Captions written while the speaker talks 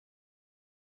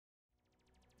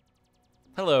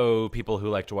Hello, people who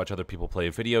like to watch other people play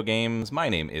video games. My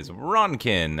name is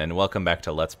Rawnkin, and welcome back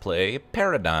to Let's Play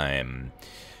Paradigm.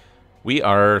 We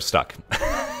are stuck.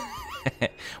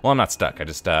 Well, I'm not stuck.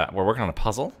 We're working on a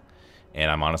puzzle, and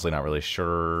I'm honestly not really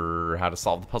sure how to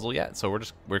solve the puzzle yet. So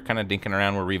we're kind of dinking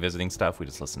around. We're revisiting stuff. We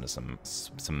just listened to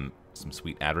some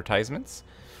sweet advertisements.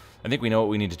 I think we know what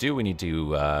we need to do. We need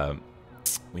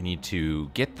to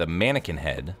get the mannequin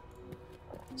head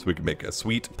so we can make a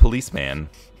sweet policeman.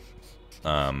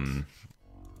 And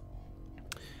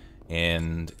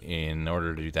in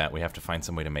order to do that, we have to find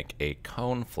some way to make a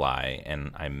cone fly,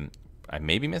 and I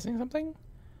may be missing something.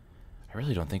 I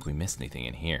really don't think we missed anything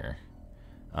in here.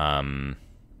 But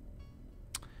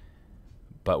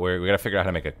we gotta figure out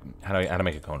how to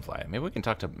make a cone fly. Maybe we can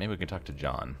talk to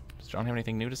John. Does John have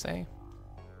anything new to say?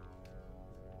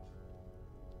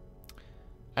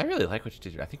 I really like what you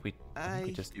did. I think we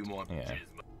just yeah.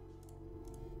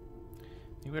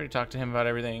 I think we already talked to him about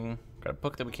everything. Got a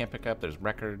book that we can't pick up. There's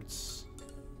records.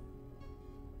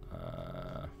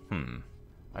 I'm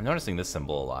noticing this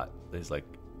symbol a lot. There's like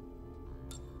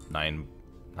nine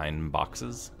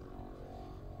boxes.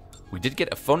 We did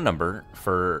get a phone number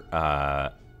for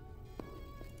a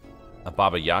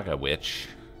Baba Yaga witch,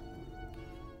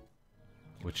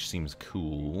 which seems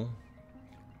cool.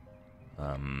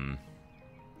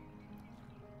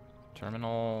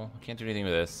 Terminal. Can't do anything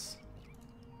with this.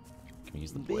 Can we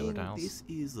use the boiler tiles? This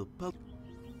is a pub.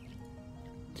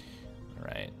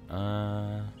 Alright,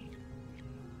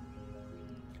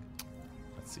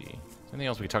 let's see. Is there anything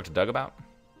else we can talk to Doug about?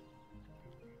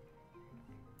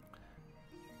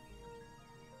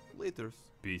 Later.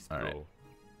 Peace, bro. Right.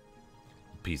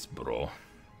 Peace, bro.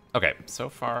 Okay, so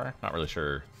far, not really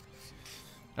sure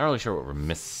what we're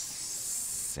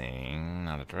missing.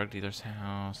 Not a drug dealer's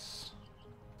house.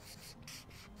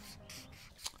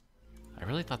 I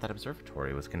really thought that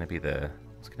observatory was gonna be it.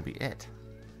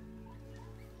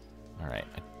 All right.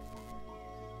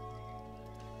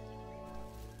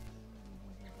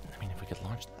 I mean, if we could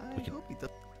launch, we could.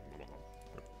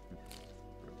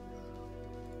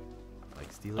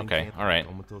 Like stealing. Okay. All right.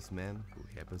 Comatose man who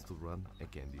happens to run a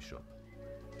candy shop.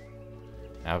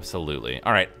 Absolutely.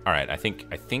 All right. All right. I think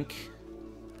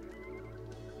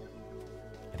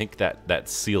that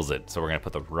seals it. So we're gonna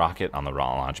put the rocket on the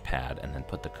raw launch pad and then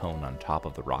put the cone on top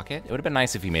of the rocket. It would have been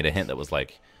nice if he made a hint that was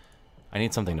like, I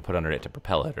need something to put under it to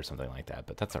propel it or something like that.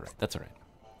 But that's all right. That's all right.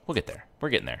 We'll get there. We're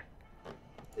getting there.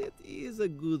 It is a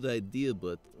good idea,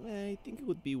 but I think it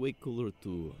would be way cooler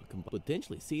to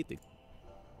potentially see it.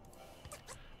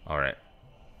 All right.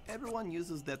 Everyone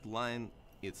uses that line,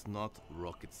 it's not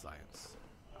rocket science.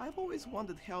 I've always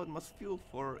wondered how it must feel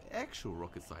for actual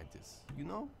rocket scientists, you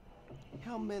know?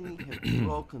 How many have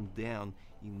broken down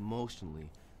emotionally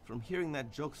from hearing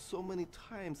that joke so many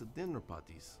times at dinner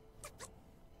parties?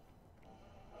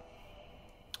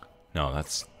 No,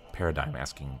 that's Paradigm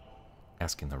asking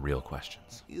the real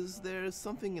questions. Is there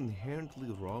something inherently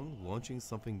wrong launching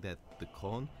something that the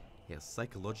cone has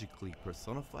psychologically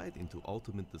personified into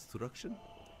ultimate destruction?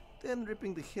 Then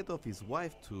ripping the head off his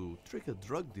wife to trick a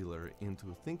drug dealer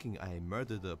into thinking I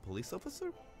murdered a police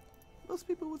officer? Most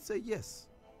people would say yes.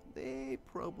 They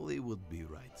probably would be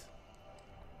right.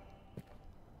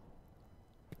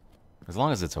 As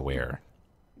long as it's aware.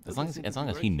 As long as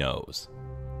he knows.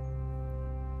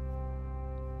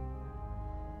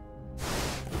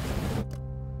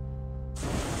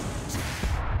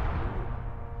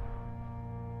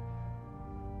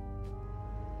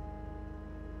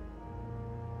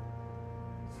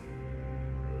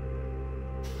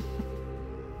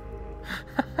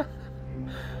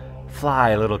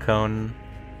 Fly, little cone.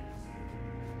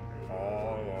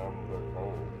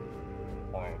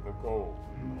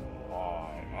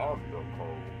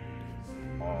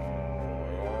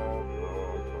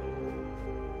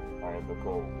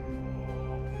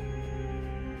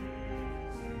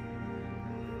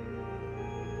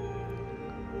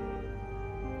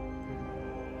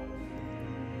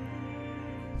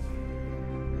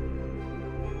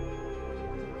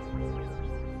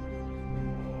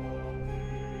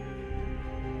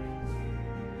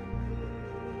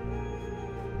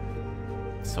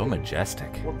 So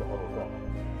majestic. What the hell is that?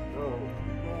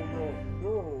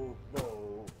 No.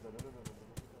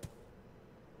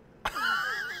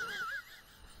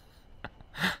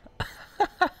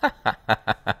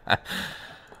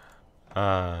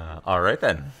 All right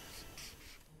then.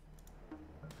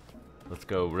 Let's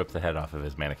go rip the head off of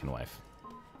his mannequin wife.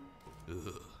 Ugh,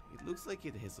 it looks like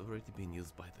it has already been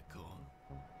used by the cone.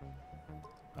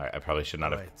 All right, I probably should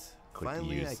not have clicked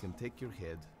Finally, use. I can take your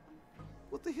head.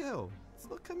 What the hell? It's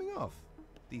not coming off.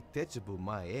 Detachable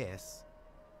my ass.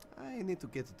 I need to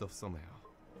get it off somehow.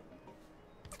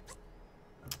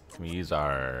 Can we use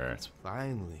our...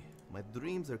 Finally, my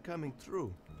dreams are coming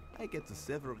true. I get to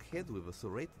sever a head with a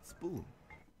serrated spoon.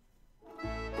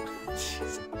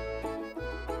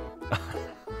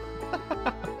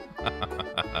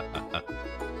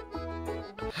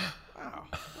 Wow,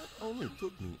 that only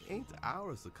took me 8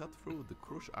 hours to cut through the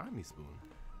Crush Army spoon.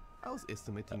 I was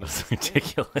estimating That was it.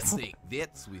 ridiculous. Take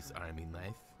that, Swiss Army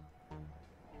knife.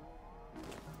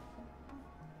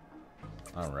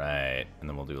 Alright, and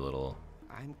then we'll do a little...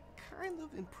 I'm kind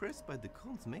of impressed by the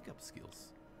con's makeup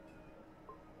skills.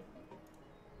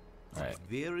 Alright.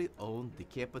 Very own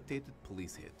decapitated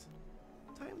police head.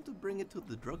 Time to bring it to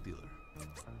the drug dealer.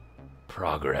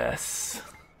 Progress.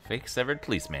 Fake severed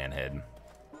policeman head.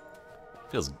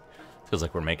 Feels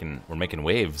like we're making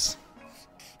waves.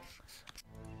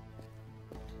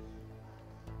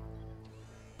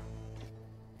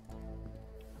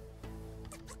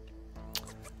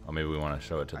 Or maybe we want to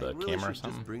show it to the really camera or should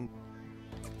something. just bring...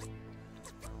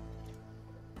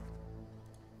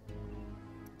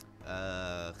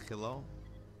 Hello?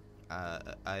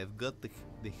 I've got the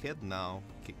head now.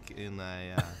 Can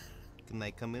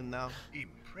I come in now?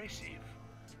 Impressive.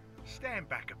 Stand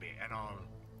back a bit and I'll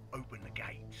open the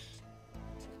gates.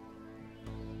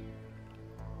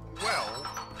 Well,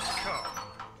 come.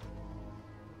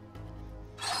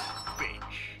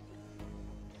 Bitch.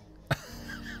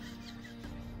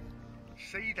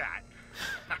 See that?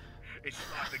 It's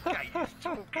like the gate is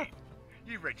talking.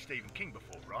 You've read Stephen King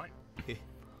before, right?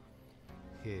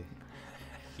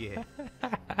 Yeah.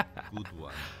 Good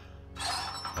one.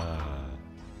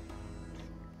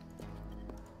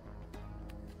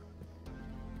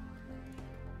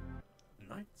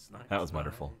 Nights. That was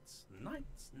wonderful.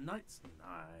 Nights.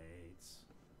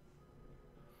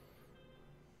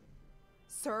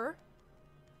 Sir?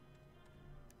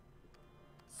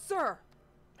 Sir!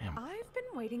 Ma'am. I've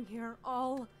been waiting here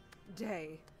all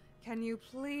day. Can you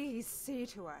please see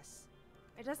to us?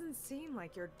 It doesn't seem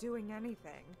like you're doing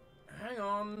anything. Hang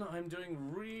on, I'm doing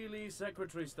really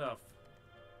secretary stuff.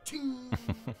 Ting,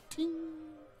 ting.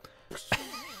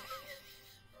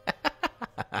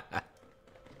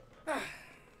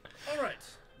 All right,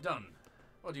 done.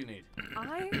 What do you need?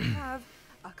 I have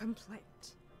a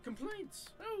complaint. Complaints?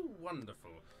 Oh,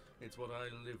 wonderful. It's what I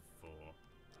live for.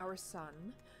 Our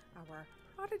son, our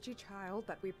prodigy child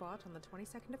that we bought on the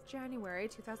 22nd of January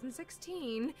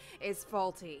 2016, is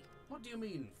faulty. What do you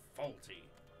mean, faulty?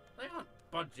 They aren't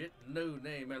budget,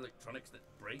 no-name electronics that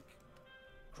break,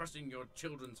 crushing your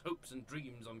children's hopes and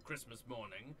dreams on Christmas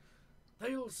morning.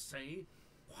 They'll say,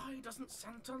 "Why doesn't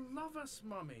Santa love us,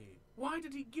 Mummy? Why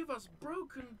did he give us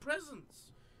broken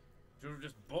presents?" Should have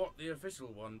just bought the official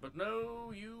one, but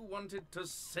no, you wanted to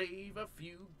save a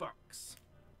few bucks.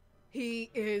 He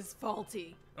is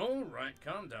faulty. All right,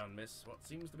 calm down, miss. What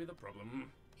seems to be the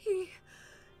problem? He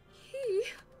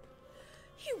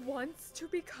wants to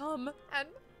become an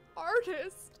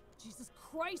artist. Jesus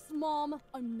Christ, Mom!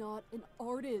 I'm not an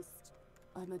artist.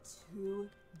 I'm a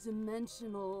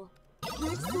two-dimensional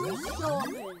pixel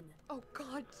shaman. Oh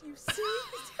God, you see?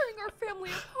 He's tearing our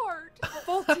family apart.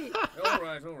 Faulty.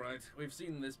 All right. We've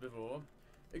seen this before.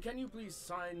 Can you please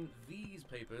sign these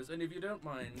papers? And if you don't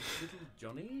mind, little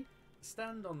Johnny,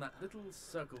 stand on that little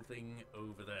circle thing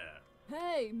over there.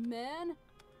 Hey, man!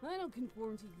 I don't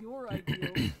conform to your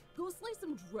ideals. Go slay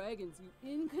some dragons, you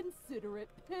inconsiderate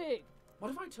pig!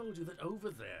 What if I told you that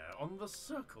over there, on the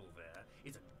circle there,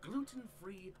 is a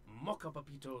gluten-free mocha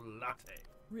papito latte?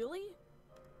 Really?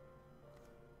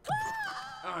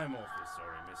 I'm awfully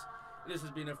sorry, miss. This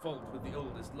has been a fault with the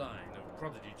oldest line of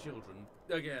prodigy children.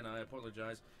 Again, I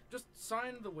apologize. Just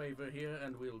sign the waiver here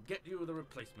and we'll get you the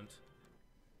replacement.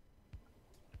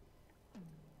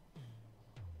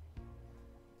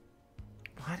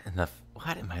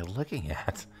 What am I looking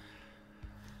at?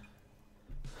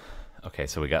 Okay,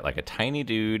 so we got like a tiny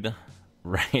dude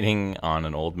writing on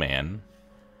an old man.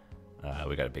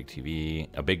 We got a big TV,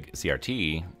 a big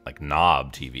CRT, like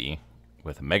knob TV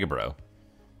with a Mega Bro.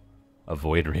 A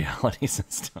void reality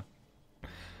system.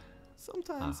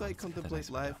 Sometimes I let's get that contemplate nice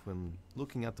life when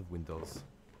looking out the windows.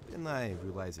 Then I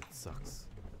realize it sucks.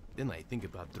 Then I think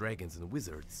about dragons and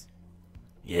wizards.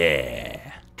 Yeah,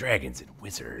 dragons and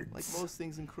wizards. Like most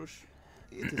things in Crush,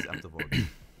 it is out of order.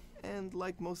 And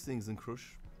like most things in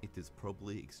Crush, it is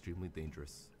probably extremely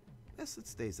dangerous. Yes, it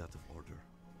stays out of order.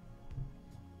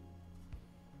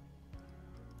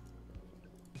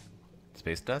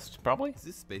 Space dust, probably? Is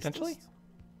this space Potentially? dust?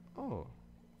 Oh,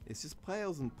 it's just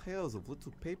piles and piles of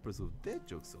little papers with dad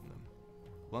jokes on them.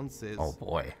 One says, Oh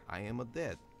boy. I am a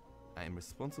dad. I am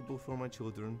responsible for my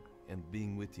children and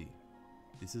being witty.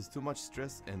 This is too much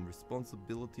stress and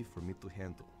responsibility for me to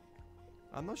handle.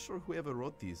 I'm not sure whoever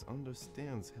wrote these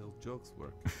understands how jokes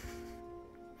work.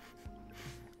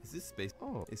 Is this space?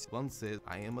 Oh, it's one says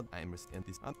I am a Imers and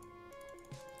this. Oh,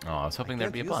 I was hoping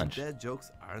there'd be a bunch. Dad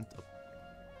jokes aren't.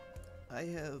 I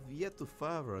have yet to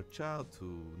father a child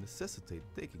to necessitate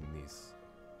taking these,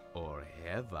 or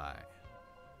have I?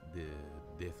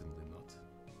 Definitely not.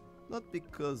 Not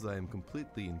because I am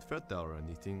completely infertile or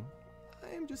anything.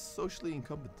 I am just socially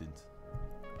incompetent.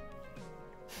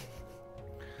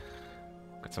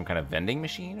 Got some kind of vending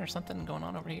machine or something going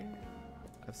on over here?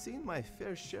 I've seen my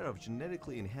fair share of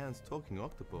genetically enhanced talking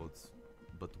octopods,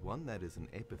 but one that is an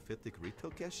apathetic retail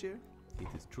cashier, it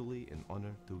is truly an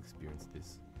honor to experience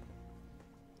this.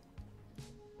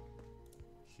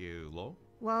 Hello?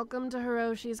 Welcome to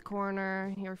Hiroshi's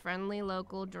Corner, your friendly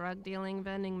local drug-dealing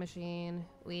vending machine.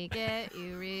 We get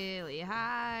you really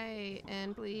high,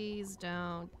 and please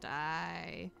don't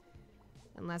die.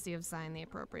 Unless you have signed the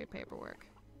appropriate paperwork.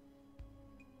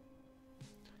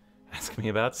 Ask me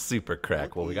about super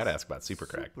crack. Well, we gotta ask about super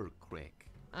crack. Super crack.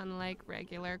 Unlike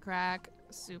regular crack,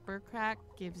 super crack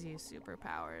gives you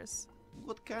superpowers.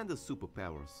 What kind of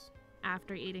superpowers?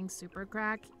 After eating super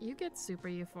crack, you get super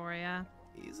euphoria.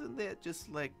 Isn't that just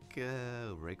like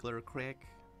regular crack?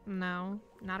 No,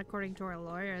 not according to our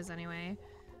lawyers anyway.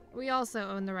 We also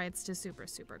own the rights to super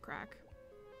crack.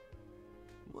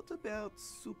 What about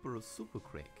super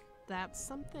crack? That's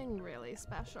something really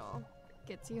special.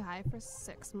 Gets you high for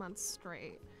 6 months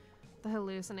straight. The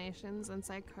hallucinations and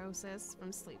psychosis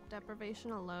from sleep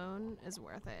deprivation alone is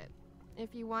worth it.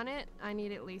 If you want it, I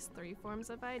need at least 3 forms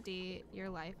of ID, your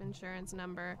life insurance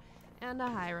number, and a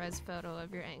high-res photo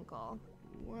of your ankle.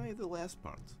 Why the last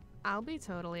part? I'll be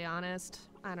totally honest,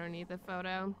 I don't need the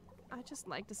photo. I just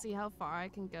like to see how far I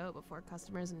can go before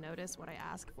customers notice what I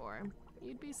ask for.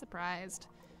 You'd be surprised.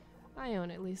 I own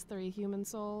at least 3 human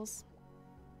souls.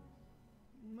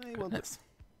 I want this.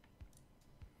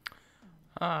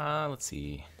 Let's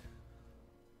see.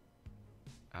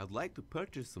 I'd like to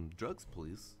purchase some drugs,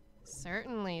 please.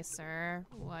 Certainly, sir.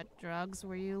 What drugs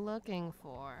were you looking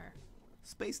for?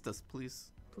 Space dust,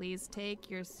 please. Please take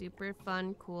your super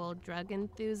fun, cool drug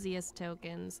enthusiast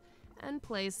tokens and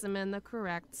place them in the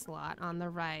correct slot on the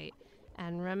right.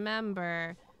 And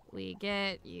remember, we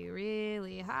get you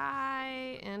really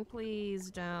high, and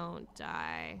please don't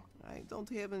die. I don't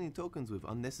have any tokens with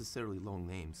unnecessarily long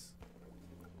names.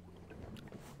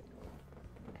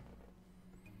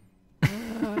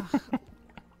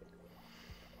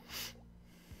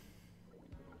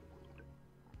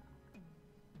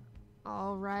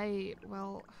 Alright,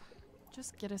 well,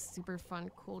 just get a super fun,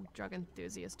 cool drug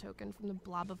enthusiast token from the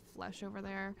blob of flesh over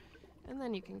there, and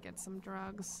then you can get some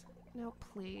drugs. Now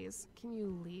please, can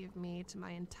you leave me to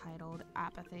my entitled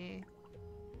apathy?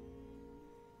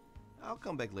 I'll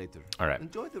come back later. All right.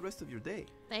 Enjoy the rest of your day.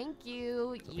 Thank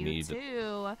you. We You need-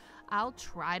 too. I'll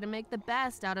try to make the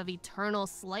best out of eternal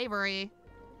slavery.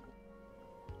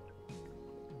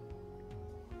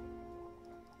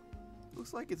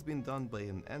 Looks like it's been done by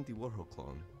an Andy Warhol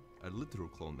clone. A literal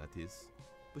clone, that is.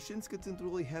 Bashinska didn't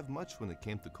really have much when it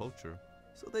came to culture,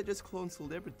 so they just cloned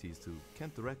celebrities to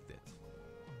counteract that.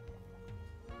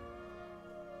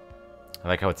 I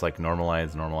like how it's like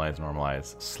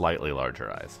normalize, slightly larger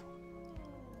eyes.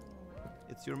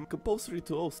 It's your compulsory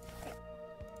to all.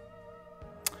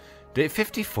 Day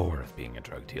 54 of being a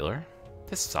drug dealer.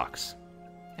 This sucks.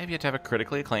 I have yet to have a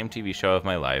critically acclaimed TV show of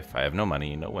my life. I have no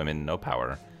money, no women, no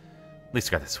power. At least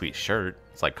I got this sweet shirt.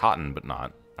 It's like cotton, but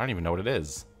not. I don't even know what it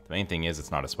is. The main thing is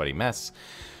it's not a sweaty mess,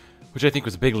 which I think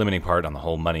was a big limiting part on the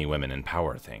whole money, women, and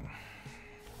power thing.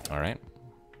 Alright.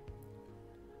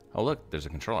 Oh look, there's a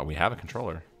controller. We have a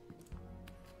controller.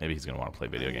 Maybe he's going to want to play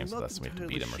video games with us and we have to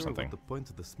beat him or something. What the point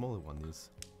of the smaller one is.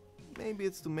 Maybe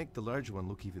it's to make the larger one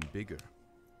look even bigger.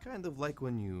 Kind of like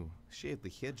when you shave the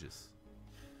hedges.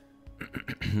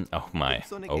 Oh my.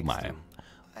 Sonic Oh X2. my. I've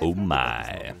Oh heard about my.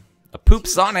 this model. A poop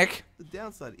Sonic! The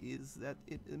downside is that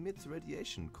it emits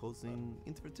radiation causing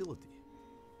infertility.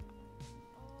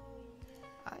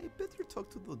 I better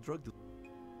talk to the drug dealer.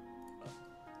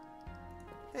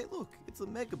 Hey look, it's a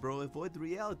Mega Bro avoid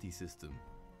reality system.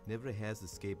 Never has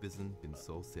escapism been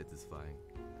so satisfying.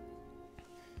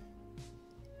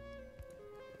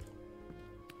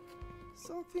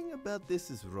 Something about this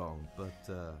is wrong, but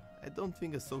I don't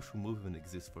think a social movement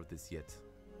exists for this yet.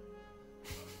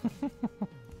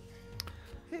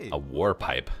 Hey, A war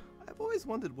pipe. I've always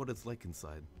wondered what it's like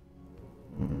inside.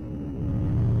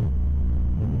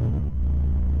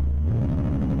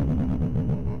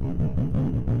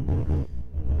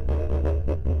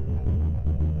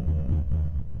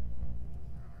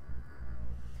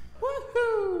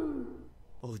 Woohoo!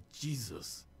 Oh,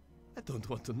 Jesus. I don't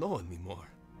want to know anymore.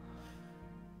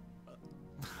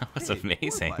 That was Hey,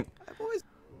 amazing. boy, I've always...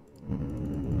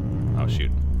 Oh,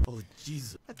 shoot. Oh,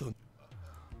 Jesus. I don't...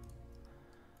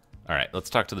 Alright, let's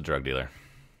talk to the drug dealer.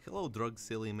 Hello, drug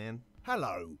silly man.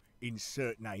 Hello.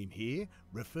 Insert name here.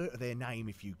 Refer to their name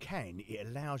if you can. It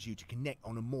allows you to connect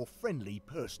on a more friendly,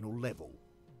 personal level.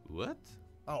 What?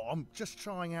 Oh, I'm just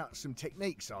trying out some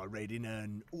techniques I read in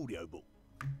an audiobook.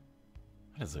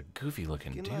 That is a goofy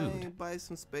looking Can dude. I buy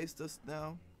some space dust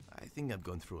now? I think I've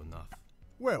gone through enough.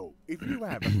 Well, if you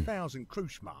have 1,000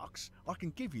 cruise marks, I can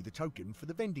give you the token for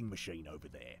the vending machine over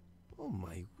there. Oh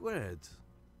my word.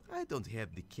 I don't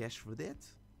have the cash for that.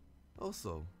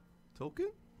 Also,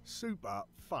 token? Super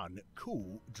fun,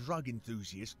 cool drug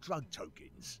enthusiast drug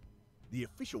tokens. The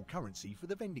official currency for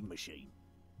the vending machine.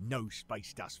 No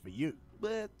space dust for you.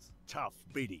 But... Tough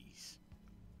biddies.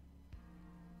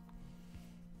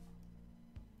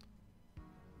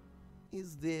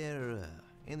 is there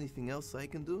anything else I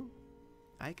can do?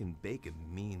 I can bake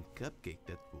a mean cupcake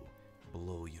that will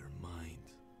blow your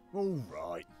mind. All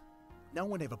right. No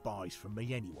one ever buys from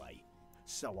me anyway,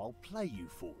 so I'll play you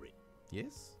for it.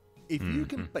 Yes? If you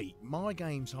can beat my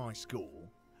game's high score,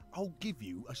 I'll give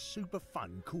you a super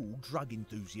fun, cool drug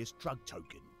enthusiast drug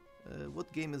token.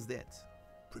 What game is that?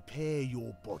 Prepare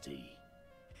your body.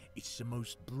 It's the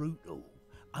most brutal,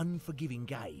 unforgiving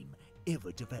game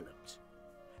ever developed.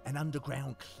 An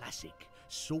underground classic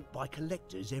sought by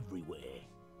collectors everywhere.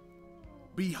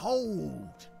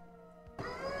 Behold!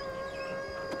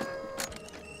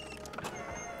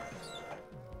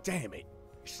 Damn it,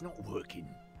 it's not working.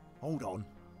 Hold on.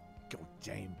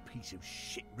 Goddamn piece of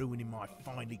shit ruining my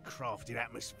finely crafted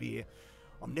atmosphere.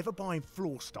 I'm never buying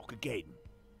floor stock again.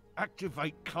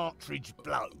 Activate cartridge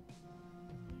blow.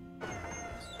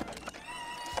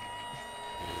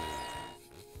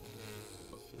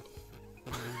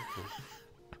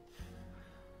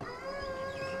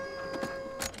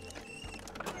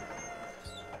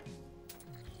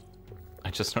 I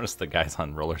just noticed the guy's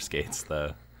on roller skates,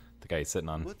 the guy he's sitting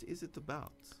on. What is it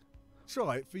about?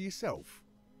 Try it for yourself.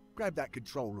 Grab that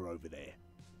controller over there.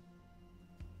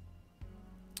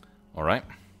 Alright.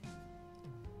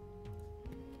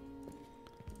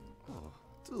 Oh,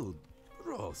 dude,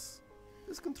 gross.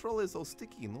 This controller is all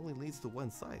sticky and only leads to one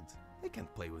side. I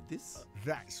can't play with this.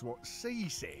 That's what C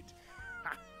said.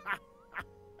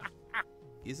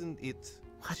 Isn't it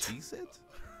what she said?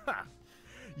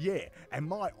 Yeah, and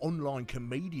my online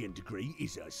comedian degree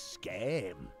is a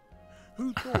scam.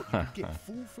 Who thought you could get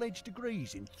full-fledged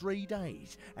degrees in 3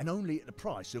 days and only at the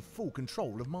price of full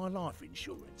control of my life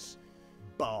insurance?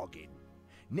 Bargain.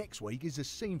 Next week is a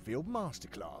Scenefield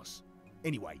masterclass.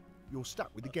 Anyway, you're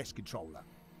stuck with the guest controller.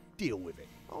 Deal with it.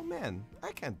 Oh man,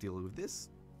 I can't deal with this.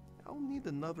 I'll need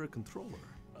another controller.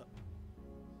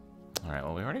 Alright,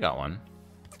 well, we already got one.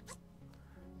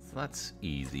 So that's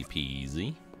easy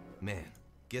peasy. Man,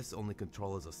 guess only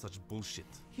controllers are such bullshit.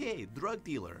 Hey, drug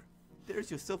dealer, there's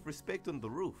your self-respect on the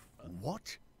roof.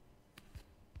 What?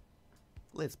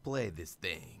 Let's play this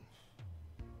thing.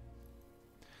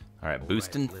 Alright,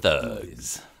 boosting let's do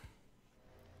thugs.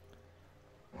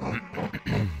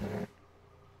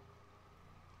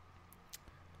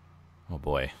 Oh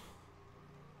boy.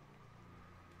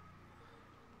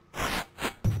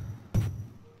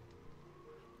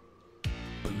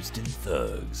 Boosting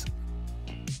thugs.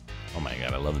 Oh my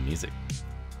god, I love the music.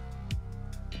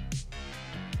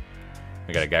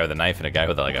 We got a guy with a knife and a guy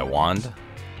with like a wand.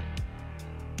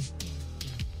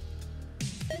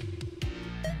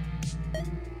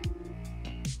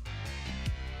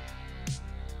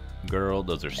 Girl,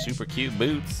 those are super cute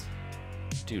boots.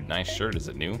 Dude, nice shirt. Is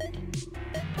it new?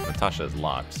 Natasha is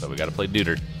locked, so we gotta play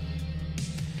Duder.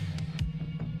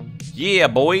 Yeah,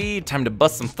 boy! Time to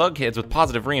bust some thug heads with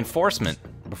positive reinforcement.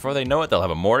 Before they know it, they'll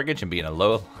have a mortgage and be in a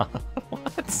low...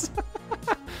 What?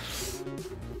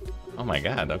 Oh my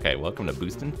god, okay, welcome to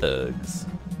Boostin' Thugs.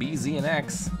 B, Z, and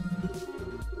X.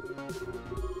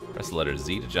 Press the letter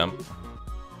Z to jump.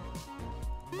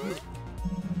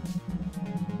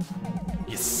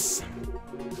 Yes!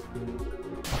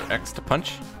 X to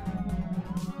punch.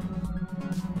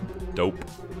 Dope.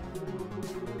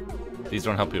 These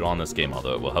don't help you at all in this game,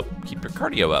 although it will help keep your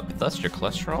cardio up, thus your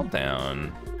cholesterol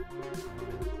down.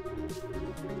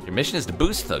 Your mission is to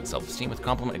boost Thug's self-esteem with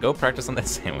compliment. Go practice on that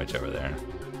sandwich over there.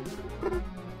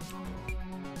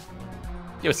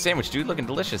 Yo, sandwich, dude, looking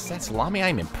delicious. That salami,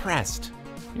 I'm impressed.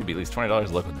 You'd be at least $20 at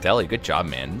the local deli. Good job,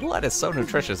 man. Lettuce, so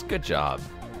nutritious. Good job.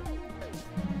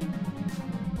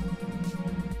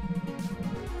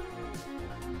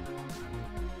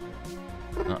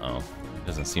 Uh-oh.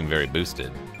 Doesn't seem very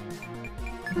boosted.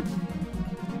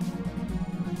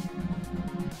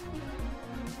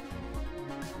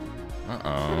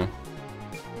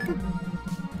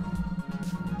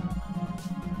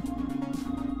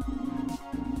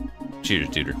 Cheers,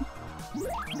 tutor.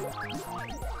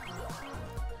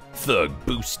 Thug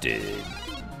boosted.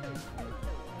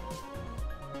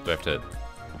 Do I have to...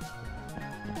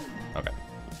 Okay.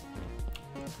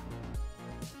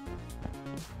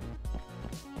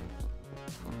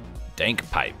 Dank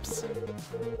pipes.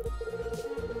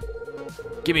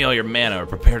 Give me all your mana or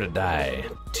prepare to die.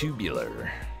 Tubular.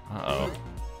 Uh-oh.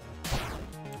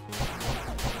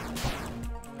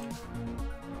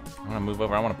 I want to move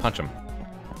over. I want to punch him.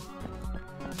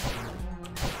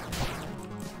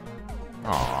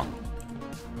 Aw.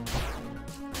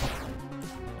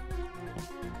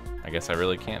 I guess I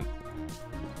really can't.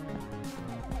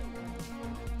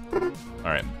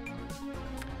 Alright.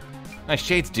 Nice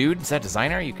shades, dude. Is that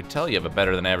designer? You could tell you have a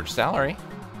better than average salary.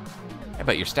 I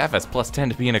bet your staff has +10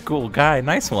 to being a cool guy.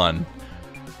 Nice one.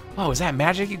 Oh, is that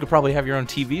magic? You could probably have your own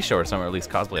TV show or something, or at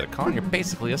least cosplay at a con. You're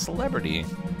basically a celebrity.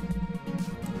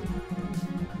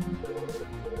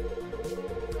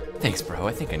 Thanks, bro.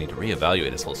 I think I need to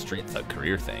reevaluate this whole street thug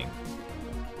career thing.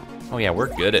 Oh yeah, we're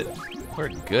good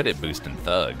at boosting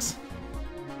thugs.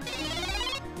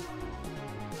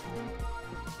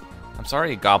 I'm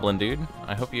sorry, goblin dude.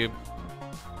 I hope you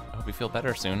feel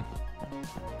better soon.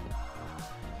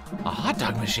 A hot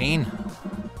dog machine.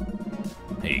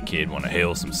 Hey kid, wanna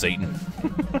hail some Satan?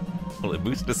 Will it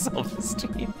boost his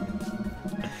self-esteem?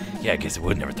 Yeah, I guess I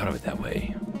would. Never thought of it that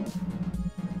way.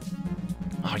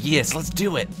 Oh yes, let's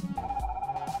do it.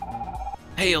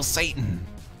 Hail Satan!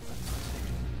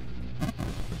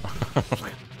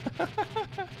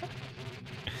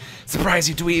 Surprise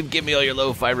you dweeb, give me all your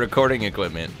lo-fi recording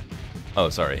equipment. Oh,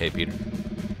 sorry, hey Peter.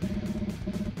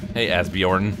 Hey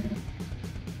Asbjorn.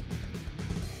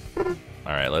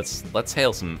 Alright, let's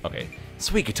hail some, okay.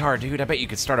 Sweet guitar, dude, I bet you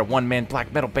could start a one-man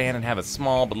black metal band and have a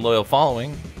small but loyal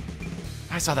following.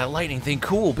 I saw that lightning thing,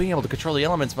 cool. Being able to control the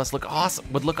elements would look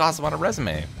awesome on a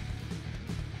resume.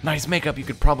 Nice makeup, you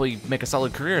could probably make a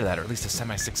solid career of that, or at least a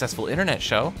semi-successful internet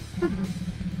show.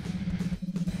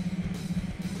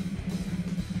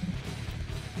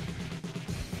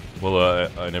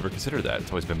 Well, I never considered that. It's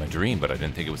always been my dream, but I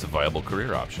didn't think it was a viable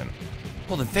career option.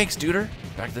 Well then thanks, duder.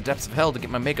 Back to the depths of hell to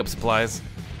get my makeup supplies.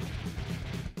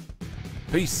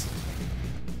 Peace.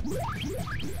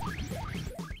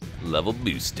 Level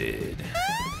boosted.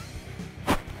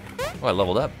 Oh, I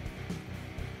leveled up.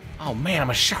 Oh man,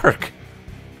 I'm a shark.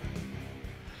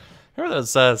 Remember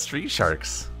those street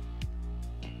sharks?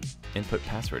 Input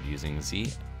password using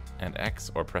Z and X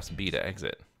or press B to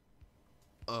exit.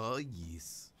 Oh,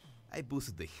 yes. I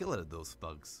boosted the hell out of those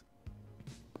thugs.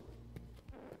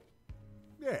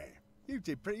 Yeah, you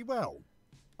did pretty well.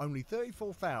 Only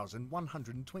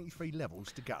 34,123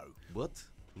 levels to go. What?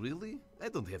 Really? I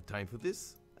don't have time for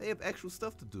this. I have actual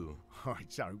stuff to do. I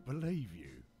don't believe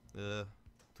you.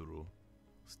 True.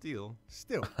 Still,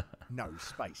 No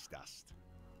space dust.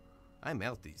 I'm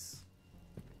outies.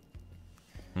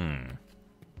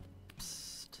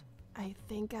 Psst. I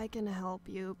think I can help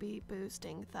you beat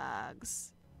boosting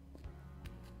thugs.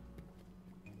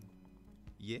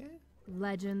 Yeah?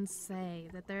 Legends say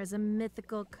that there's a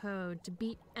mythical code to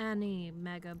beat any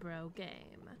Mega Bro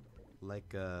game.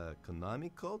 Like a Konami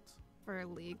code? For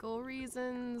legal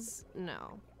reasons,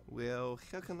 no. Well,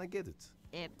 how can I get it?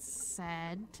 It's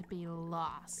said to be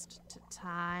lost to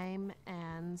time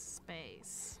and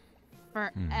space.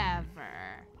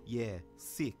 Forever. Yeah,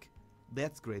 sick.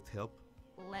 That's great help.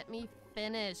 Let me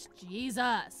finish,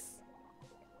 Jesus!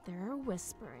 There are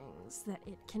whisperings that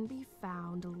it can be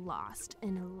found lost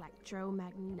in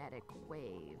electromagnetic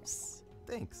waves.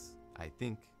 Thanks, I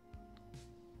think.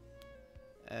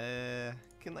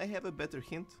 Can I have a better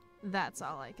hint? That's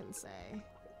all I can say.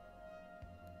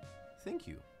 Thank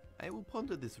you. I will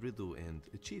ponder this riddle and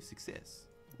achieve success.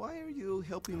 Why are you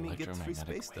helping me get free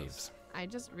space stuff? I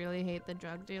just really hate the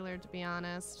drug dealer, to be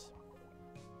honest.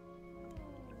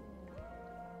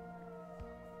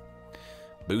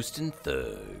 Boosting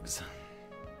thugs.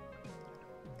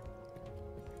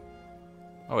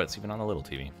 Oh, it's even on the little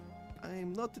TV.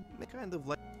 I'm not the kind of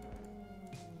like...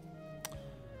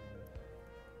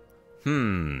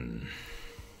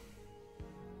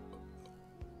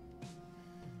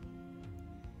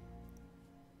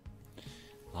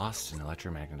 Lost in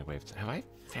electromagnetic waves. Have I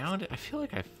found it? I feel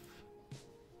like I've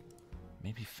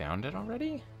maybe found it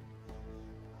already?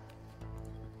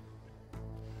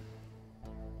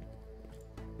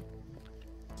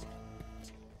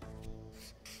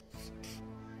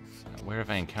 Where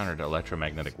have I encountered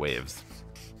electromagnetic waves?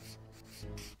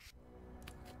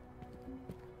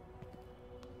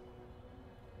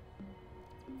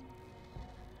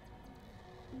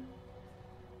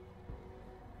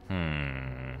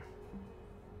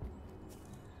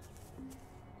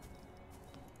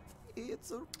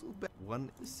 So too bad. One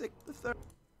is sick, the third.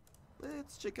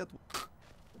 Let's check out.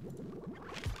 I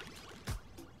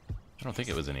don't think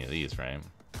it was any of these, right?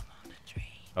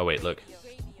 Oh wait, look.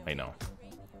 Wait, no.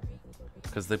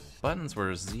 Because the buttons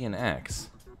were Z and X.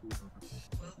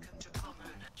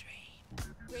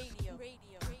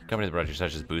 Company that brought you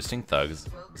such as Boosting Thugs,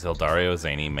 Zeldario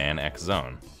Zany, Man X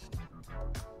Zone.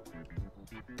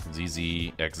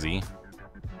 ZZXZ.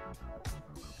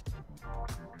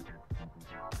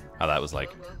 Oh, that was like,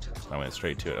 I went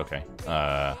straight to it. Okay.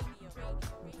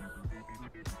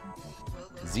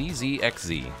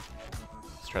 ZZXZ.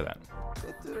 Let's try that.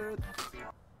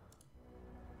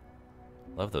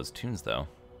 Love those tunes though.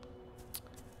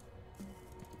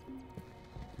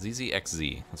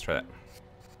 ZZXZ. Let's try that.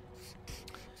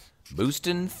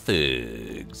 Boostin'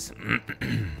 Thugs.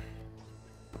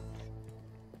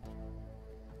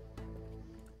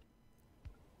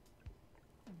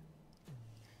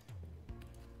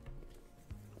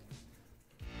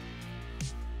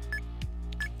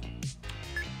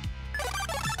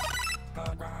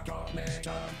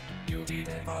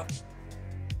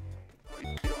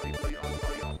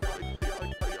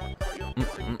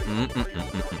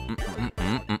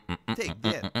 Take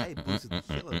that. I boosted the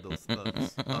hell out of those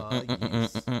thugs.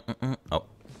 Yes. Oh.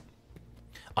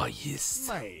 Oh, yes.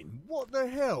 Man, what the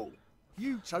hell?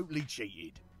 You totally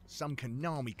cheated. Some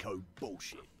Konami code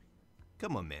bullshit.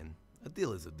 Come on, man. A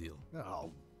deal is a deal.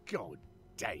 Oh, god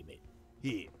damn it.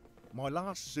 Here, my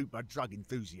last super drug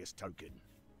enthusiast token.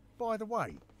 By the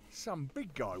way, some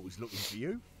big guy was looking for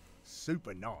you.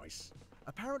 Super nice.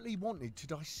 Apparently wanted to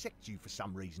dissect you for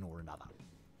some reason or another.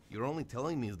 You're only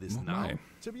telling me this Oh, now? my.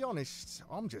 To be honest,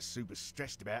 I'm just super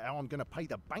stressed about how I'm going to pay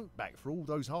the bank back for all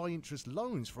those high-interest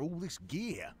loans for all this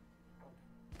gear.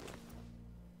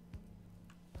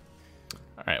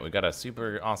 Alright, we got a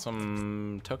super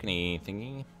awesome tokeny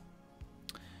thingy.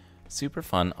 Super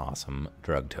fun, awesome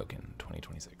drug token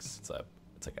 2026. It's like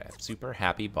a super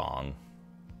happy bong.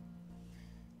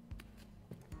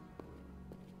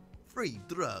 Free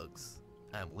drugs.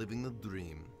 I'm living the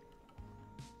dream.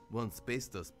 One space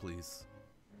dust, please.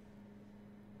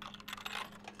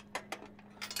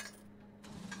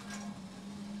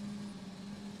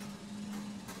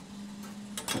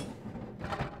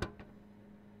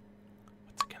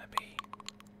 What's it gonna be?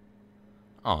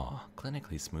 Aw,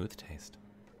 clinically smooth taste.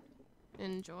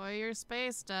 Enjoy your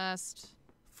space dust.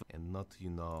 And not,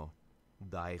 you know,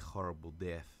 die horrible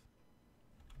death.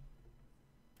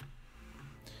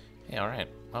 Hey, alright.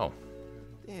 Oh.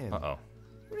 Damn. Uh-oh.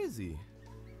 Where is he?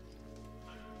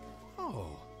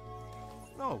 Oh.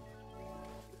 No.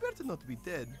 You better not be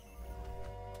dead.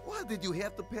 Why did you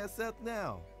have to pass out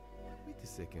now? Wait a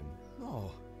second.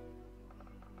 No.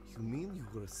 You mean you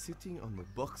were sitting on the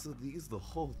box of these the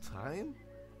whole time?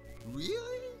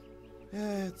 Really?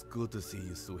 It's good to see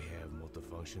you still have motor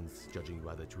functions, judging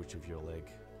by the twitch of your leg.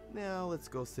 Now let's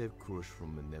go save Krush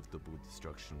from inevitable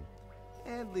destruction.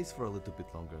 At least for a little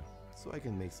bit longer, so I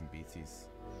can make some beatsies.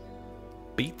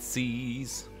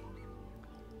 Beatsies.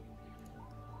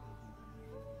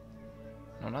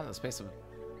 No, not the space of...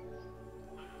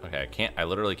 Okay, I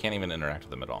literally can't even interact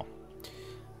with them at all.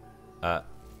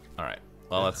 Alright.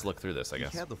 Well, let's look through this, I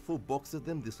guess. He had a full box of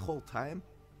them this whole time.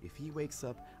 If he wakes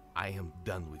up, I am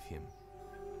done with him.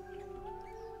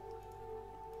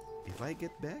 If I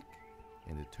get back,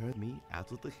 and it turned me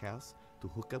out of the house to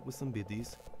hook up with some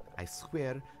biddies, I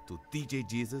swear to DJ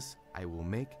Jesus, I will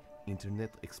make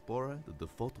Internet Explorer the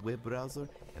default web browser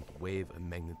and wave a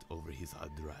magnet over his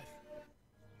hard drive.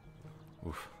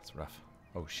 Oof, that's rough.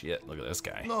 Oh shit, look at this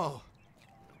guy. No!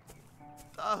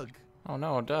 Doug! Oh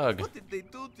no, Doug. What did they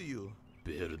do to you?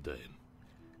 Paradigm.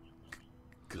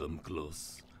 Come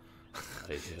close.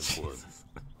 I have one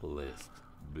last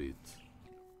bit.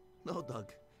 No,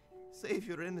 Doug. Save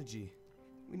your energy.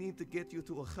 We need to get you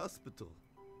to a hospital.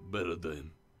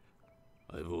 Paradigm.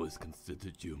 I've always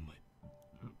considered you my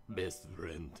best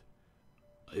friend.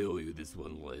 I owe you this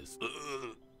one last.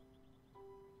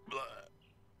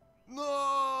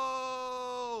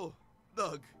 No!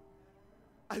 Doug,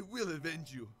 I will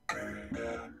avenge you.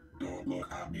 Don't look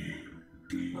at me.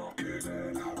 Be not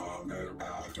kidding. I'll never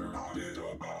after I did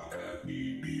about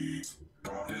any beats.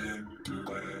 Got into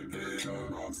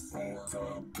litigation on for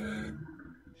something.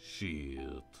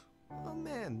 Shit. Oh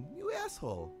man, you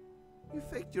asshole. You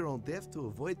faked your own death to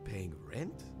avoid paying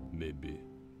rent? Maybe.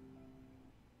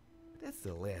 That's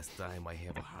the last time I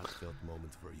have a heartfelt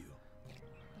moment for you.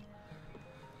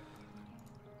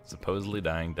 Supposedly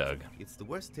dying Doug. It's the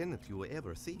worst tenant you will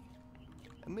ever see.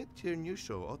 A mid-tier news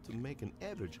show ought to make an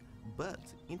average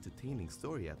but entertaining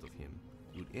story out of him.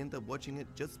 You'd end up watching it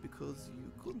just because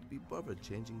you couldn't be bothered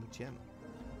changing the channel.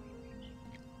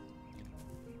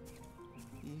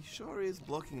 sure is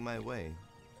blocking my way.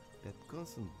 That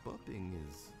constant bopping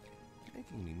is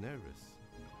making me nervous.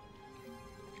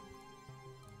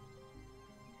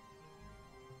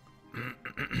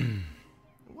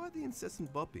 Why the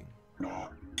incessant bopping?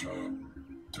 Not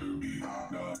to be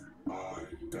not my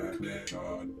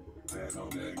definition. There's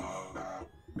something about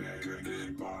making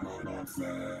it viral on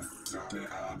fast. Something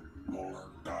more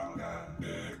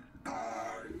dynamic.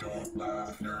 I don't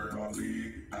laugh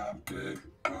nervously at it.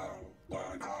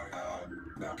 But I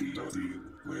am happy to deal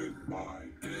with my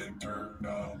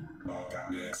internal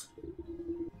mechanics.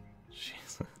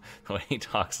 Jeez. The way he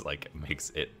talks, like, makes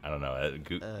it, I don't know,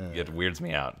 it weirds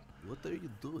me out. What are you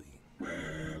doing?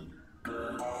 Well,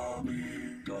 girl, I'll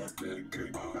be just thinking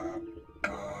about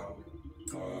how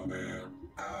somewhere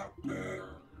out there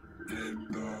in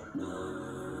the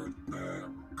world there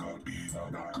could be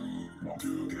some I could want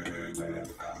to get in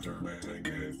after making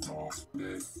it false.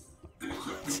 This is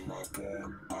a too much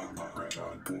for my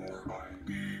aggression for my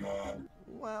people.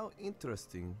 Wow,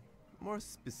 interesting. More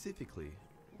specifically,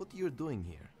 what you're doing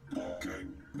here?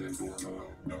 Walking this door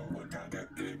so no one can get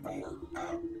in or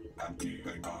out. I'm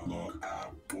keeping a look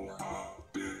out for a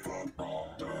bit of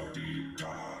prodigy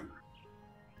time.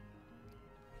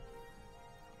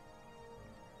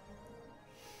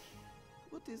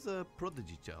 What is a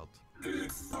prodigy child?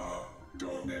 It's a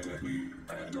donatively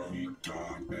and don't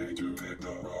time made to hit the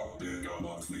raw big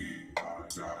monthly.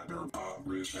 Outsider of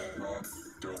rich and runs.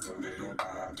 Just a little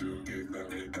time to give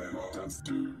them inheritance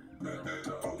to the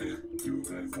metal if you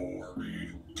can for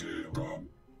real children.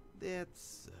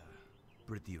 That's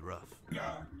pretty rough.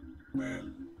 Yeah, well,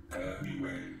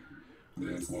 anyway,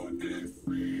 this one is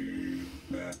free.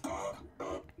 Let up,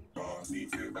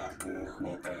 sneak it back for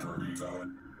whatever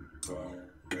reason. So,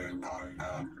 then I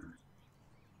am.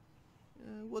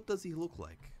 What does he look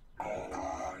like? All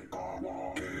I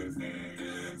want his name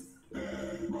is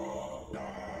Emma.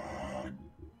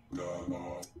 The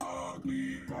most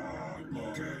ugly one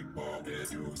looking but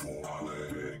is useful a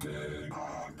living thing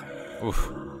I've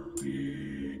ever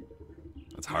seen.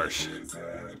 That's harsh.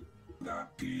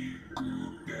 That he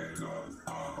who gave us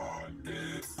on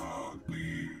its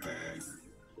ugly face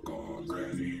goes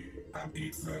crazy and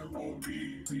eats their own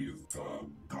pieces.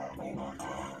 Some time on my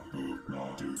arm, who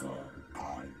not to some.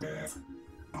 I guess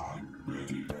I'm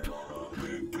really better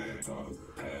with this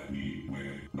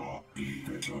anyway, not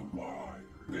even sure why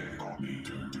they got me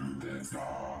to do this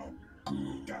now.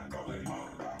 Who can go in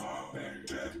and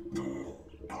get the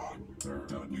I'm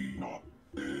certainly not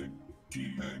in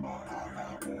keeping my eye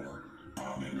out for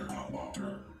a mineral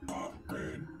water,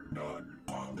 upgrade none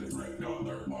on this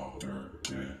regular water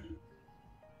tin.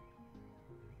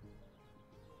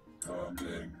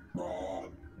 Something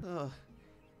wrong. Oh,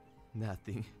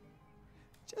 nothing.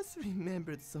 Just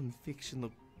remembered some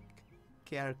fictional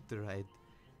character I'd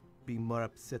be more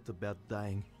upset about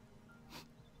dying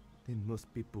than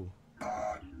most people.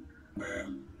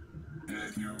 Well,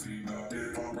 if you see the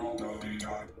different the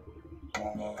type,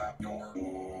 follow up your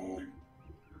own.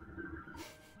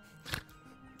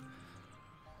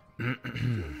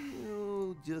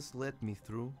 You just let me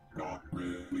through. Not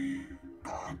really.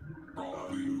 I'm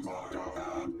probably like a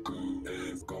who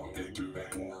is going to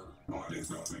bed for not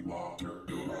discussing water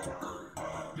to her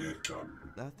addiction.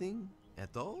 Nothing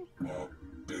at all? What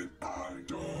did I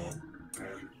do?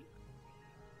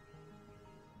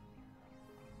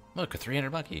 Look, a 300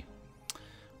 monkey.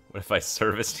 What if I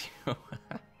serviced you?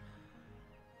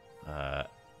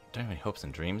 Don't have any hopes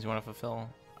and dreams you want to fulfill?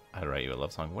 I'd write you a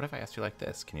love song. What if I asked you like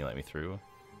this? Can you let me through?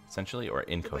 Essentially, or If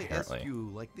I incoherently? ask you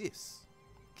like this.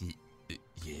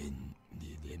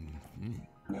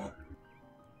 What?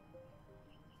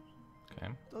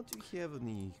 Okay. Don't you have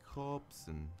any hopes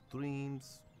and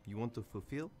dreams you want to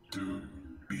fulfill? To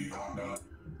be honest,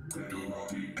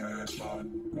 the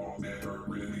passion was never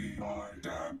really my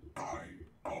damn. I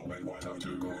always wanted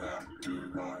to go back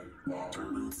to my water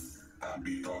roots and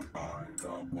be taught by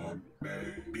someone,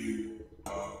 maybe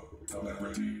a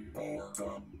celebrity or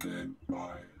something.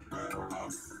 My better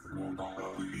house will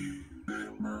probably be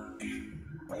murky.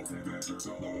 Both adventures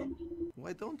alone.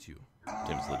 Why don't you?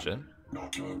 Seems legit.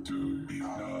 Not just to be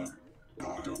honest,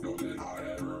 I don't know that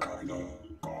I ever kinda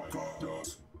got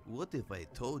us. What if I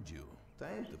told you?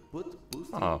 Time to put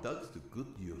boosting Oh. thugs to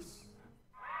good use.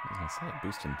 I was gonna say,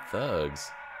 boosting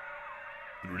thugs.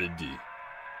 Ready.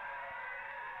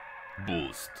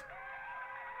 Boost.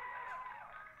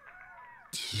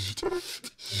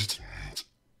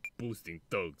 Boosting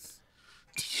thugs.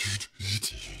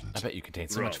 I bet you contain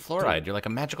so much fluoride. You're like a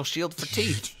magical shield for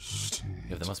teeth. You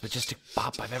have the most majestic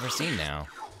bop I've ever seen now.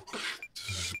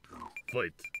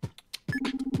 Fight.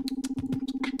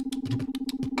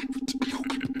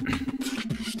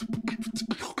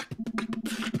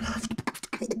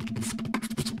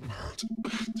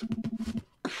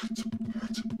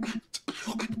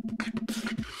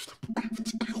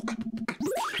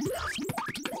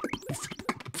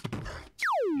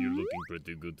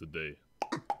 pretty good today.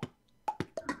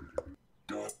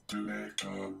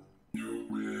 Jacob, you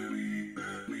really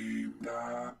believe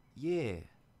that? Yeah,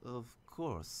 of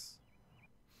course.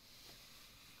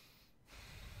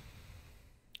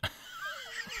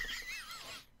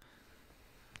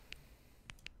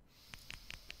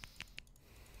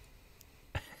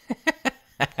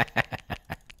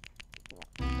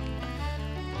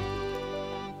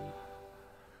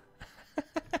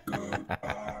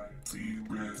 Goodbye, sea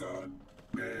wizard.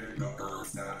 May the earth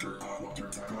snatcher of water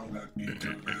don't let me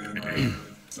do it.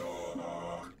 So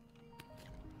long.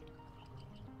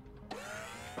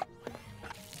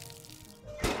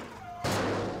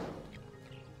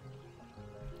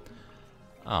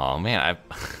 Oh man,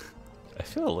 I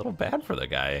feel a little bad for the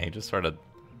guy. He just sort of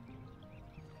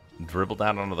dribbled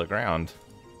out onto the ground.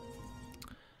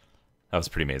 That was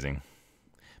pretty amazing.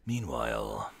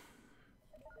 Meanwhile,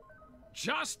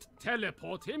 just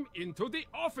teleport him into the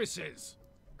offices.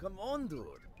 Come on, dude.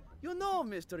 You know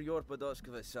Mr.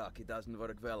 Yorpodoskovasaki doesn't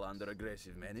work well under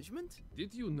aggressive management.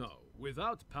 Did you know,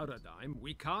 without Paradigm,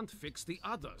 we can't fix the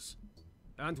others?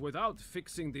 And without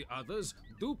fixing the others,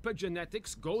 Duper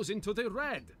Genetics goes into the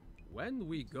red. When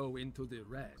we go into the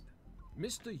red,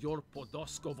 Mr.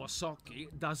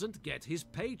 Yorpodoskovasaki doesn't get his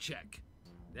paycheck.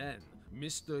 Then,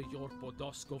 Mr.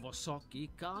 Yorpodoskovasaki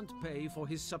can't pay for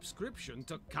his subscription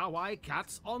to Kawaii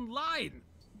Cats Online.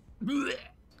 Blech.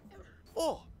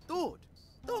 Oh, dude,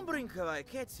 don't bring Kawaii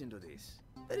Cats into this.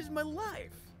 That is my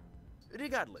life.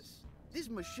 Regardless, this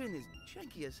machine is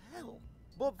janky as hell.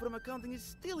 Bob from accounting is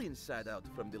still inside out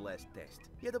from the last test.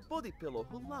 He had a body pillow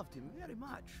who loved him very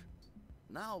much.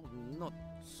 Now, not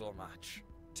so much.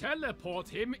 Teleport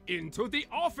him into the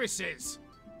offices!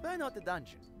 Why not the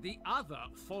dungeon? The other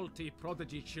faulty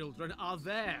prodigy children are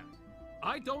there.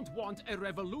 I don't want a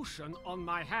revolution on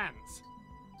my hands.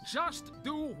 Just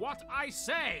do what I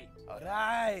say!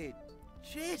 Alright.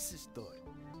 Jesus, dude.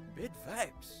 Bad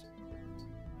vibes.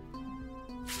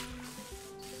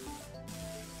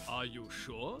 Are you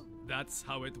sure that's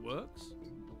how it works?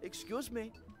 Excuse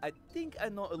me. I think I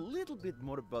know a little bit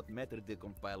more about matter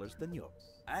decompilers than you.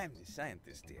 I'm the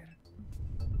scientist here.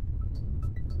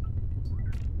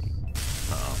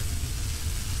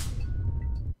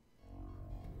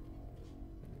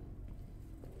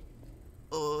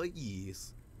 Oh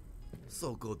yes.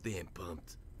 So goddamn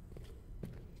pumped.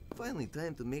 Finally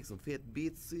time to make some fat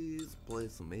beatses, play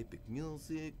some epic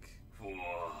music.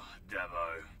 Demo.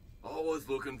 I was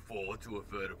looking forward to a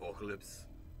third apocalypse.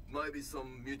 Maybe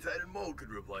some mutated mold could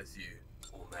replace you.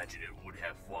 Or imagine it would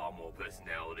have far more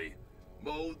personality.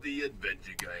 Mold the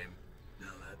adventure game.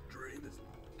 Now that dream is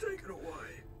taken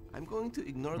away. I'm going to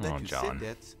ignore that you John. said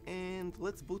that, and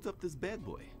let's boot up this bad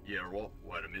boy. Yeah, right.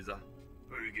 Wait a minute.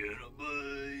 Who gonna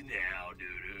be now? Do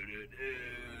do do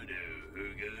do do. Who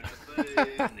gonna be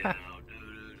now? Do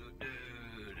do do do do.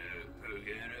 Who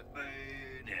gonna be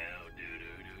now? Do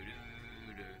do do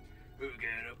do do. Who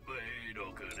gonna be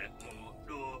knocking at my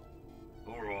door?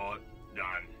 All right,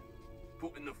 done.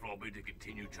 Put in the floppy to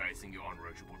continue chasing your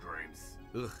unreachable dreams.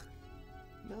 Ugh.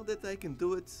 Now that I can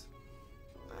do it,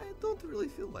 I don't really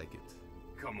feel like it.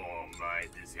 Come on,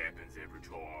 mate. This happens every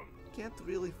time. Can't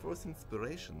really force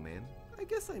inspiration, man. I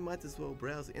guess I might as well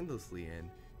browse endlessly and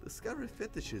discover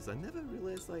fetishes I never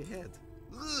realized I had.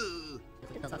 Ugh.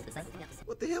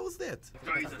 What the hell was that?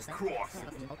 Jesus Christ!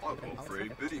 I've got 3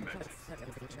 bitty matches.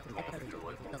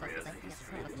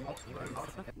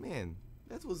 Man,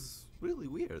 that was really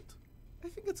weird. I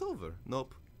think it's over.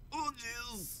 Nope. Oh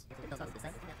jeez!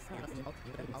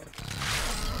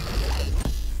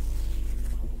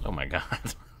 oh my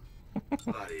god.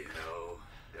 Bloody hell.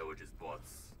 They were just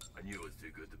bots. I knew it was too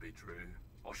good to be true.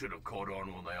 I should have caught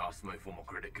on when they asked me for my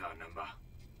credit card number.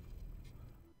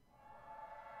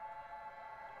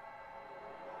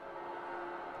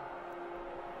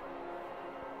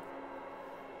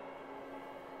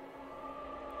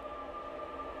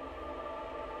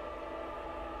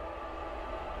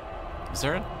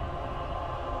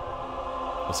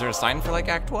 Was there a sign for like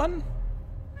Act 1?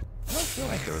 I don't feel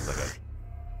like there was like a...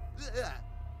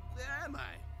 Where am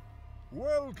I?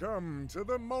 Welcome to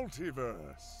the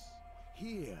multiverse.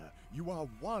 Here, you are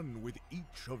one with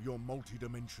each of your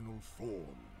multidimensional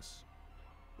forms.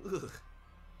 Ugh.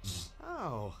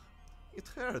 Ow. It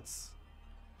hurts.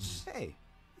 Hey,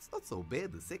 it's not so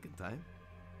bad the second time.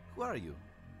 Who are you?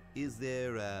 Is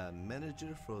there a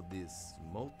manager for this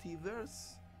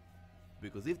multiverse?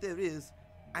 Because if there is,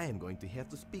 I am going to have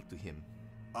to speak to him.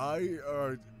 I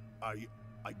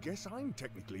guess I'm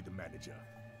technically the manager.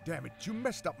 Damn it, you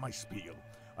messed up my spiel.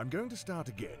 I'm going to start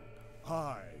again.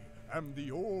 I am the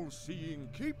all-seeing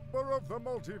keeper of the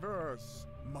multiverse.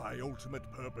 My ultimate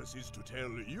purpose is to tell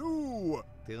you.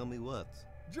 Tell me what?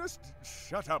 Just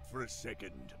shut up for a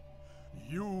second.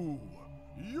 You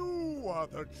are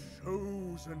the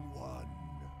chosen one.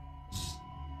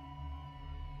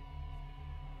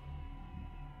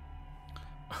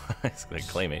 It's like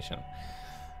claymation.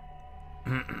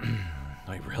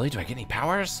 Wait, really? Do I get any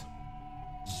powers?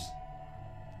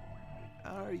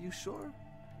 Are you sure?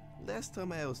 Last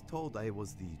time I was told I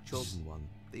was the chosen one,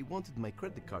 they wanted my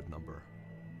credit card number.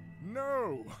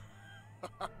 No!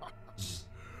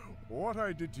 What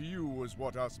I did to you was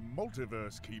what us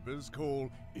multiverse keepers call,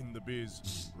 in the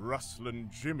biz, rustlin'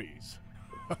 jimmies.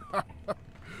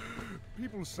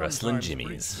 People sometimes bring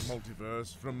the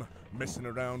multiverse from messing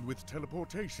around with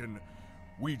teleportation.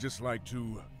 We just like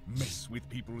to mess with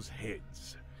people's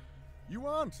heads. You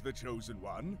aren't the chosen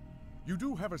one. You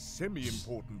do have a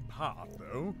semi-important part,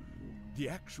 though. The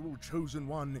actual chosen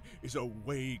one is a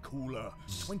way cooler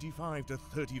 25 to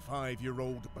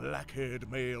 35-year-old black-haired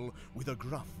male with a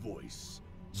gruff voice.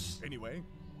 Anyway,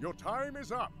 your time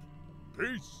is up.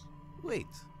 Peace. Wait,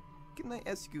 can I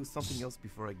ask you something else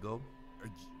before I go?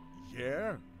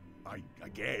 Yeah, I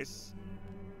guess.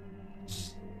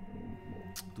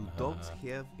 Do dogs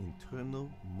have internal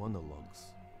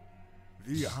monologues?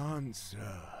 The answer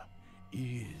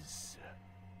is...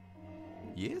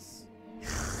 yes?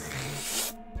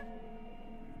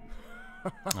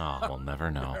 Oh, we'll never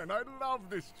know. Man, I love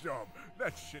this job.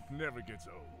 That shit never gets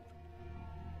old.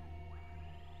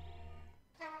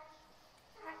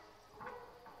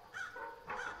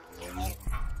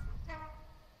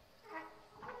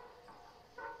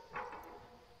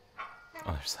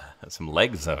 Oh, there's some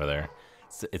legs over there.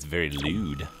 It's very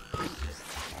lewd.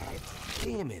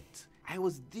 Damn it! I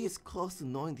was this close to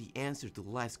knowing the answer to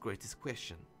life's greatest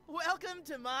question. Welcome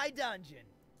to my dungeon.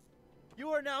 You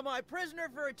are now my prisoner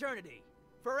for eternity,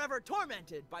 forever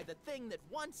tormented by the thing that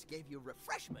once gave you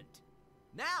refreshment,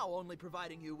 now only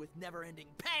providing you with never-ending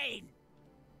pain.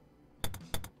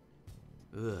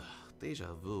 Ugh,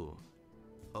 deja vu.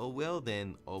 Oh well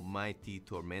then, almighty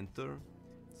tormentor.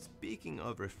 Speaking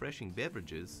of refreshing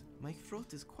beverages, my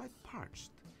throat is quite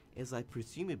parched, as I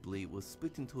presumably was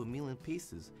split into a million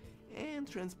pieces and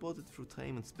transported through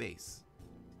time and space.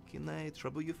 Can I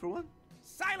trouble you for one?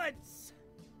 Silence!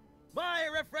 My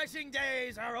refreshing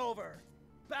days are over.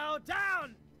 Bow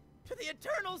down to the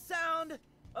eternal sound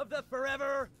of the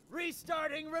forever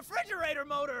restarting refrigerator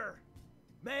motor.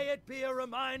 May it be a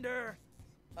reminder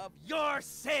of your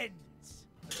sins.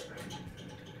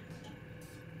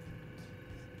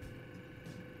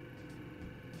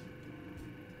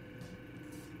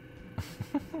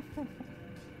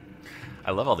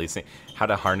 I love all these things. How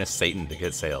to harness Satan to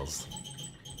get sales.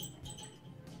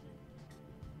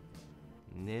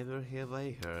 Never have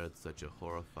I heard such a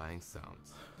horrifying sound.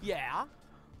 Yeah?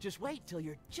 Just wait till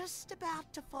you're just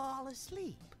about to fall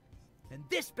asleep. And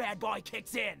this bad boy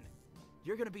kicks in.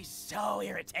 You're gonna be so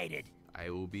irritated. I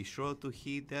will be sure to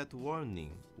heed that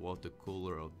warning, water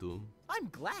cooler of doom. I'm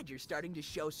glad you're starting to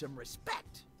show some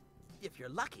respect. If you're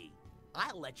lucky,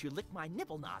 I'll let you lick my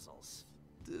nipple nozzles.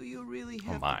 Do you really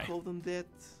have to call them that?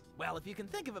 Well, if you can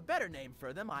think of a better name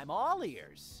for them, I'm all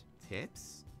ears.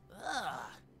 Tips? Ugh.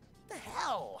 The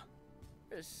hell?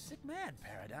 You're a sick man,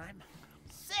 Paradigm.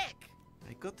 Sick!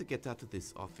 I got to get out of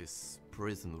this office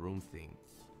prison room thing.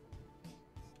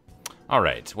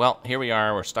 Alright, well, here we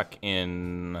are. We're stuck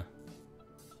in...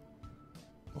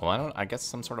 well, I guess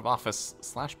some sort of office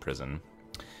 / prison.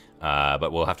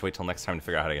 But we'll have to wait till next time to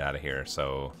figure out how to get out of here.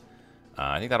 So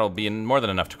I think that'll be more than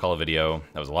enough to call a video.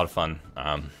 That was a lot of fun.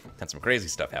 Had some crazy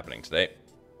stuff happening today.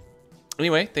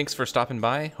 Anyway, thanks for stopping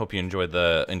by. Hope you enjoyed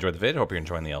the vid. Hope you're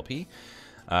enjoying the LP.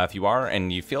 If you are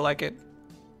and you feel like it,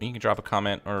 you can drop a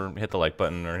comment or hit the like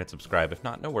button or hit subscribe. If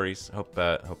not, no worries. Hope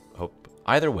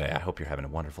either way, I hope you're having a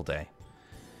wonderful day.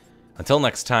 Until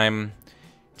next time,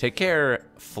 take care,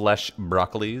 flesh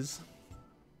broccolis.